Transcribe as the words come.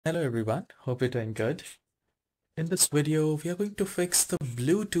Hello everyone, hope you're doing good. In this video, we are going to fix the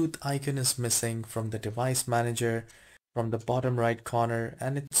Bluetooth icon is missing from the device manager from the bottom right corner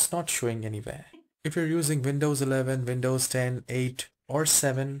and it's not showing anywhere. If you're using Windows 11, Windows 10, 8 or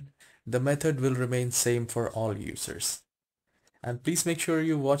 7, the method will remain same for all users. And please make sure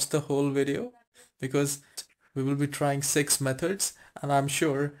you watch the whole video because we will be trying 6 methods and I'm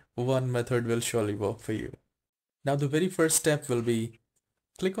sure one method will surely work for you. Now the very first step will be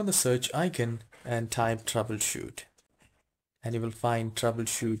click on the search icon and type troubleshoot and you will find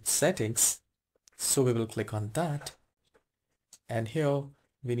troubleshoot settings. So we will click on that and here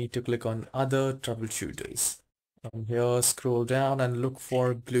we need to click on other troubleshooters. From here scroll down and look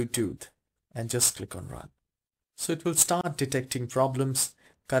for Bluetooth and just click on run. So it will start detecting problems.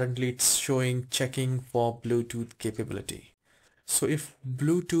 Currently it's showing checking for Bluetooth capability. So if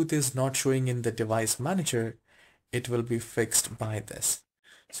Bluetooth is not showing in the device manager, it will be fixed by this.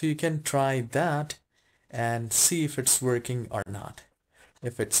 So you can try that and see if it's working or not.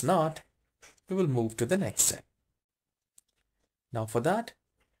 If it's not, we will move to the next step. Now for that,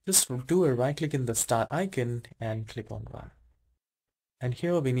 just do a right click in the start icon and click on run. And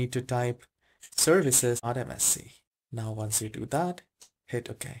here we need to type services.msc. Now once you do that, hit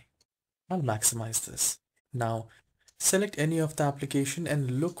OK. I'll maximize this. Now select any of the application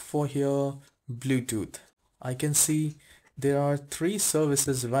and look for here Bluetooth. I can see there are 3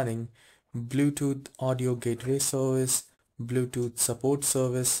 services running: Bluetooth Audio Gateway Service, Bluetooth Support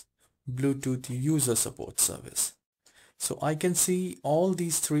Service, Bluetooth User Support Service. So I can see all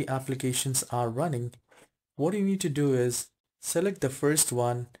these 3 applications are running. What you need to do is select the first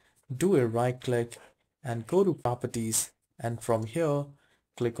one, do a right click and go to Properties, and from here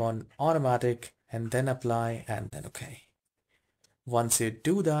click on Automatic and then Apply and then OK. Once you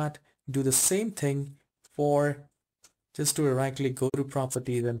do that, do the same thing for just do a right click, go to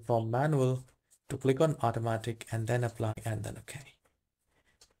Properties and from Manual to click on Automatic and then Apply and then OK.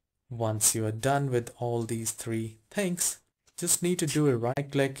 Once you are done with all these 3 things, just need to do a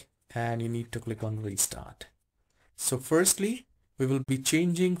right click and you need to click on Restart. So firstly, we will be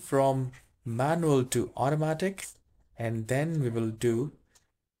changing from manual to automatic and then we will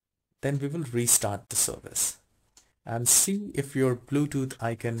restart the service and see if your Bluetooth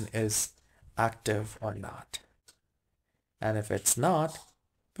icon is active or not. And if it's not,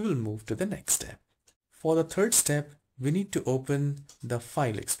 we will move to the next step. For the third step, we need to open the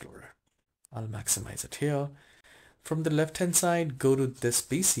File Explorer. I'll maximize it here. From the left hand side, go to this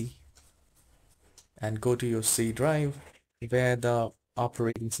PC and go to your C drive where the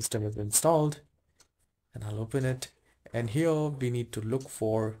operating system is installed, and I'll open it, and here we need to look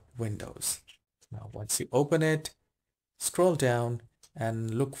for Windows. Now once you open it, scroll down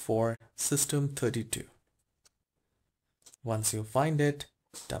and look for System32. Once you find it,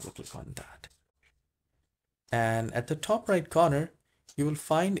 double click on that. And at the top right corner, you will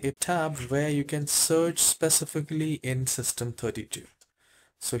find a tab where you can search specifically in System32.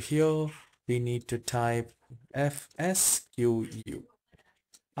 So here we need to type FSQU.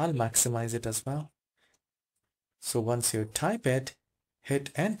 I'll maximize it as well. So once you type it, hit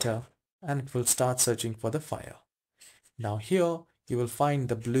enter and it will start searching for the file. Now here you will find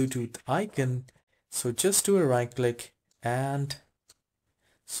the Bluetooth icon. So just do a right click and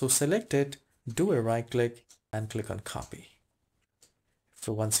so select it, do a right click and click on copy.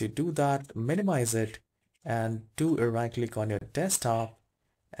 So once you do that, minimize it and do a right click on your desktop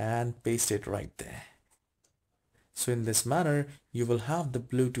and paste it right there. So in this manner, you will have the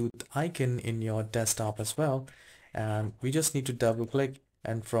Bluetooth icon in your desktop as well. And we just need to double click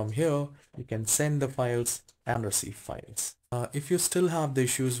and from here you can send the files and receive files. If you still have the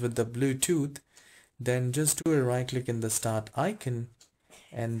issues with the Bluetooth, then just do a right click in the start icon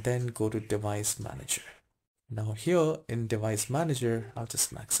and then go to device manager. Now here in device manager, I'll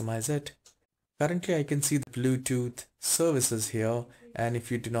just maximize it. Currently I can see the Bluetooth services here, and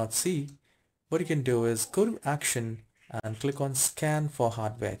if you do not see, what you can do is go to action and click on scan for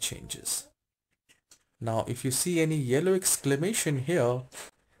hardware changes. Now if you see any yellow exclamation here,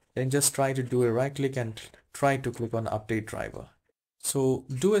 then just try to do a right click and try to click on update driver. So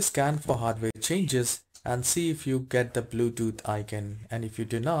do a scan for hardware changes and see if you get the Bluetooth icon, and if you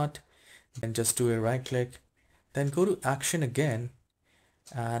do not, then just do a right click, then go to action again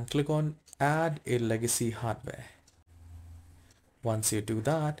and click on add a legacy hardware. Once you do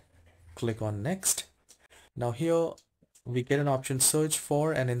that, click on next. Now here we get an option search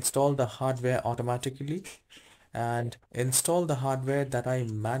for and install the hardware automatically, and install the hardware that I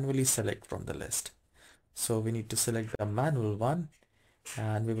manually select from the list. So we need to select the manual one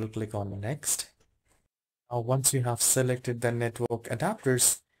and we will click on next. Now once you have selected the network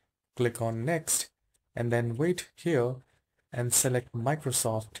adapters, click on next and then wait here and select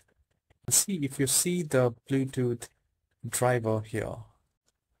Microsoft. See if you see the Bluetooth driver here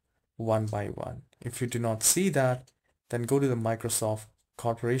one by one. If you do not see that, then go to the Microsoft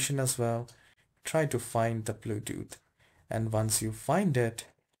Corporation as well. Try to find the Bluetooth, and once you find it,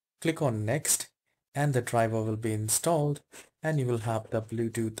 click on next and the driver will be installed and you will have the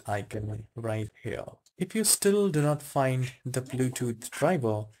Bluetooth icon right here. If you still do not find the Bluetooth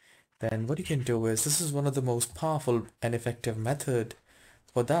driver, then what you can do is, this is one of the most powerful and effective method.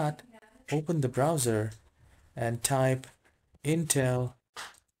 For that, open the browser and type Intel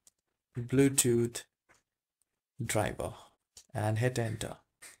Bluetooth driver and hit enter.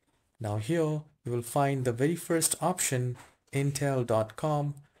 Now here you will find the very first option,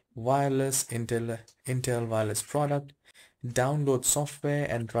 intel.com wireless Intel wireless product, download software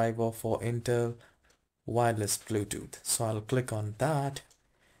and driver for Intel wireless Bluetooth. So I'll click on that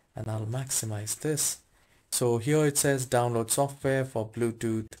and I'll maximize this. So here it says download software for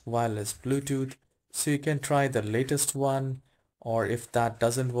Bluetooth wireless Bluetooth. So you can try the latest one, or if that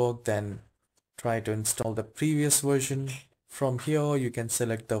doesn't work, then try to install the previous version. From here you can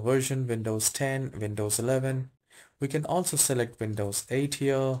select the version Windows 10, Windows 11. We can also select Windows 8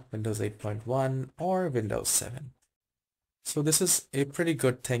 here, Windows 8.1 or Windows 7. So this is a pretty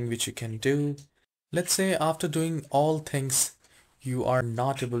good thing which you can do. Let's say after doing all things you are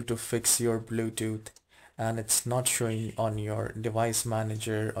not able to fix your Bluetooth and it's not showing on your device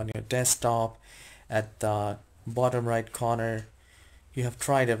manager on your desktop at the bottom right corner. You have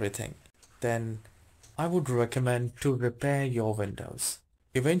tried everything. Then I would recommend to repair your Windows.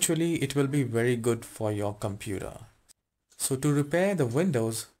 Eventually it will be very good for your computer. So to repair the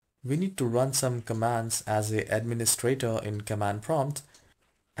Windows, we need to run some commands as an administrator in command prompt,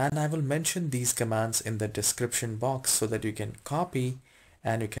 and I will mention these commands in the description box so that you can copy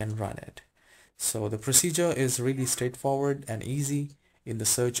and you can run it. So the procedure is really straightforward and easy. In the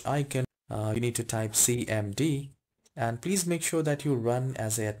search icon you need to type CMD, and please make sure that you run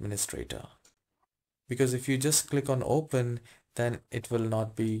as an administrator, because if you just click on open, then it will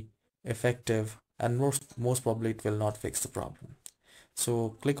not be effective and most probably it will not fix the problem.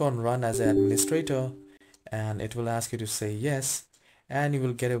 So click on run as an administrator and it will ask you to say yes, and you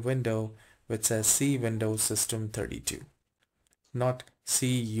will get a window which says C Windows System 32, not C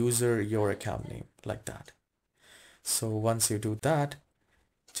user your account name, like that. So once you do that,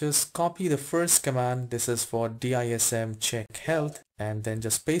 just copy the first command. This is for DISM check health, and then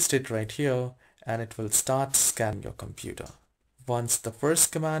just paste it right here and it will start scanning your computer. Once the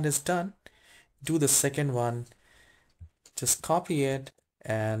first command is done, do the second one. Just copy it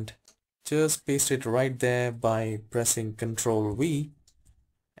and just paste it right there by pressing Ctrl V,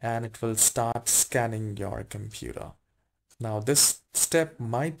 and it will start scanning your computer. Now this step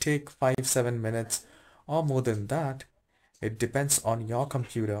might take 5-7 minutes or more than that. It depends on your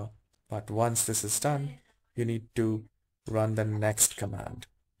computer, but once this is done, you need to run the next command.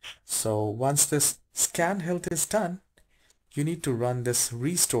 So once this scan health is done, you need to run this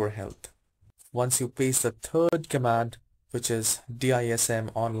restore health. Once you paste the third command, which is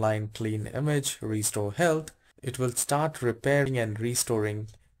DISM online clean image restore health, it will start repairing and restoring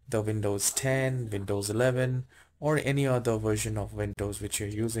the Windows 10, Windows 11 or any other version of Windows which you're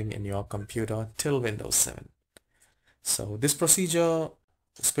using in your computer till Windows 7. So this procedure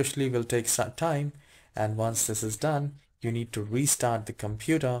especially will take some time, and once this is done, you need to restart the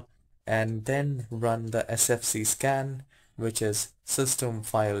computer and then run the SFC scan, which is system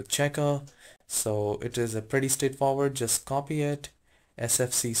file checker. So it is a pretty straightforward. Just copy it,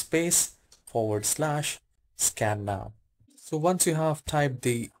 SFC space / scan now. So once you have typed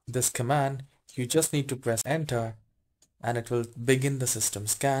this command, you just need to press enter and it will begin the system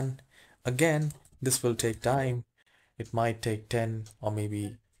scan. Again, this will take time. It might take 10 or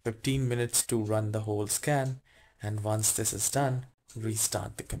maybe 15 minutes to run the whole scan, and once this is done,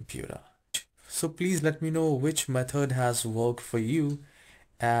 restart the computer. So please let me know which method has worked for you,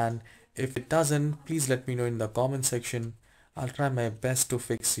 and if it doesn't, please let me know in the comment section. I'll try my best to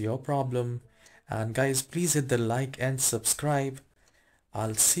fix your problem. And guys, please hit the like and subscribe.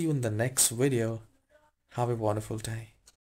 I'll see you in the next video. Have a wonderful day.